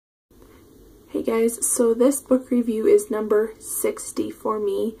Hey guys, so this book review is number 60 for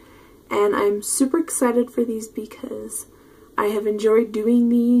me, and I'm super excited for these because I have enjoyed doing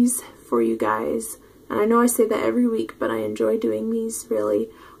these for you guys. And I know I say that every week, but I enjoy doing these really.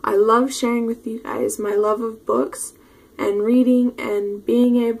 I love sharing with you guys my love of books and reading and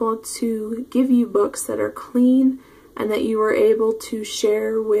being able to give you books that are clean and that you are able to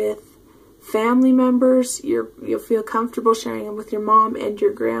share with family members. You'll feel comfortable sharing them with your mom and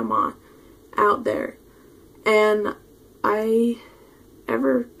your grandma out there. And I,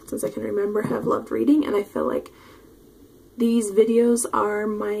 ever since I can remember, have loved reading, and I feel like these videos are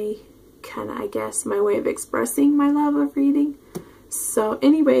my I guess my way of expressing my love of reading. So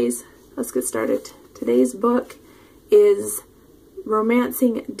anyways, let's get started. Today's book is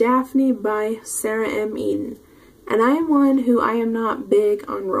Romancing Daphne by Sarah M. Eden. And I am one who I am not big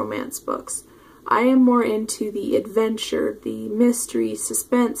on romance books. I am more into the adventure, the mystery,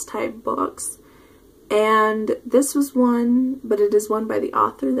 suspense type books. And this was one, but it is one by the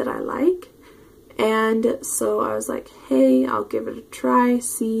author that I like. And so I was like, hey, I'll give it a try,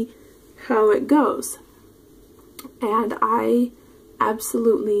 see how it goes. And I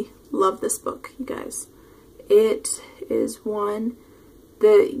absolutely love this book, you guys. It is one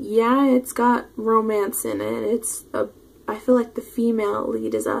that, yeah, it's got romance in it. I feel like the female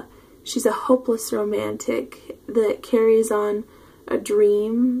lead is she's a hopeless romantic that carries on a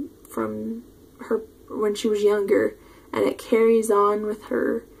dream from her when she was younger, and it carries on with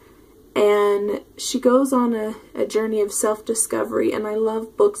her, and she goes on a journey of self-discovery. And I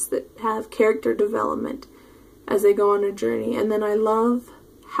love books that have character development as they go on a journey. And then I love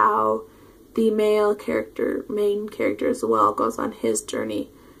how the main character as well, goes on his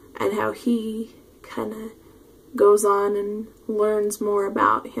journey, and how he kind of goes on and learns more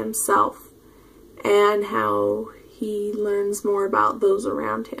about himself, and how he learns more about those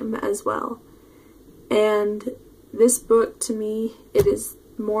around him as well. And this book, to me, it is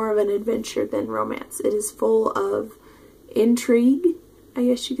more of an adventure than romance. It is full of intrigue, I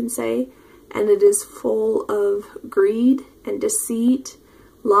guess you can say, and it is full of greed and deceit,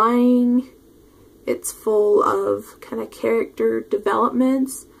 lying. It's full of kind of character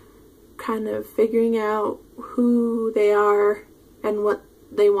developments, kind of figuring out who they are and what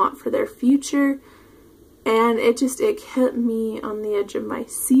they want for their future. And it kept me on the edge of my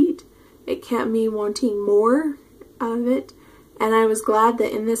seat. It kept me wanting more of it. And I was glad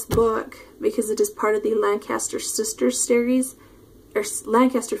that in this book, because it is part of the Lancaster Sisters series, or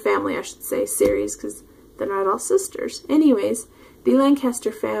Lancaster family, I should say, series, because they're not all sisters. Anyways, the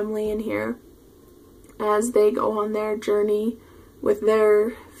Lancaster family in here, as they go on their journey with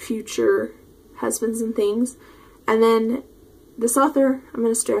their future husbands and things. And then this author, I'm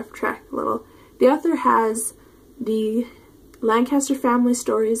going to stray off track a little. The author has the Lancaster family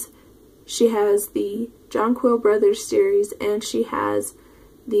stories. She has the John Quill Brothers series, and she has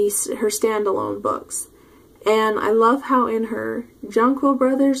her standalone books. And I love how in her John Quill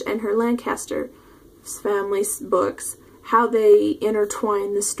Brothers and her Lancaster family books, how they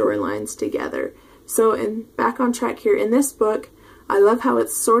intertwine the storylines together. So back on track here, in this book, I love how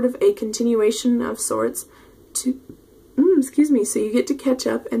it's sort of a continuation of sorts excuse me, so you get to catch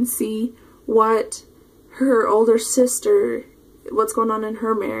up and see what her older sister, what's going on in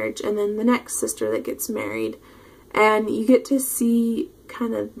her marriage, and then the next sister that gets married. And you get to see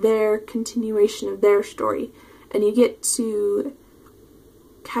kind of their continuation of their story. And you get to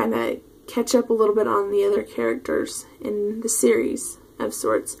kind of catch up a little bit on the other characters in the series of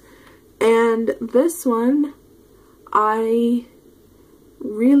sorts. And this one, I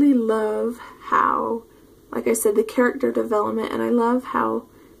really love how, like I said, the character development, and I love how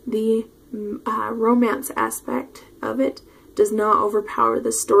the romance aspect of it does not overpower the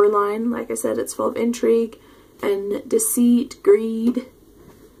storyline. Like I said, it's full of intrigue and deceit, greed,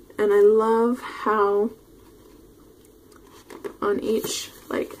 and I love how on each,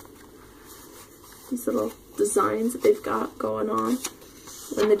 like, these little designs that they've got going on.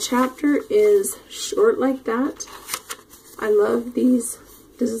 When the chapter is short like that, I love these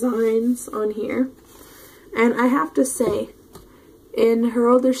designs on here. And I have to say, in her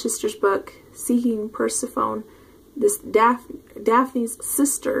older sister's book, Seeking Persephone, this Daphne's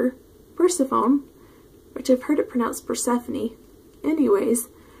sister, Persephone, which I've heard it pronounced Persephone. Anyways,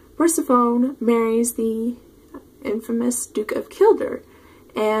 Persephone marries the infamous Duke of Kildare,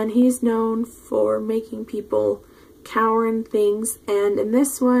 and he's known for making people cower and things, and in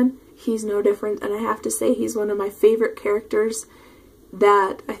this one, he's no different. And I have to say, he's one of my favorite characters,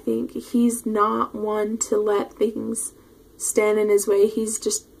 that I think he's not one to let things stand in his way. He's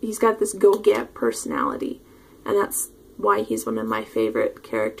got this go-get personality, and that's why he's one of my favorite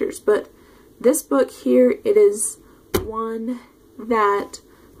characters. But this book here, it is one that,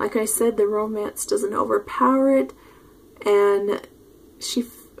 like I said, the romance doesn't overpower it, and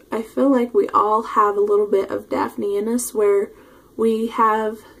I feel like we all have a little bit of Daphne in us, where we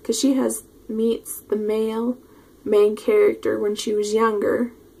have, because she meets the main character when she was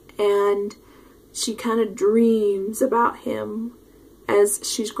younger, and she kind of dreams about him as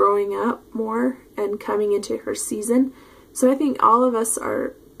she's growing up more and coming into her season. So I think all of us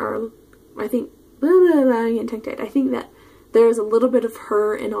are I think that there's a little bit of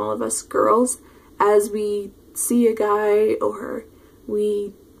her in all of us girls as we see a guy, or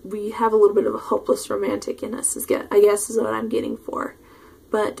we have a little bit of a hopeless romantic in us, I guess is what I'm getting for.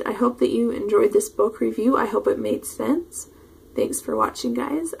 But I hope that you enjoyed this book review. I hope it made sense. Thanks for watching,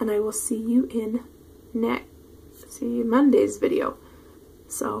 guys, and I will see you in Monday's video.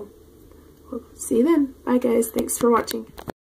 So, we'll see you then. Bye, guys. Thanks for watching.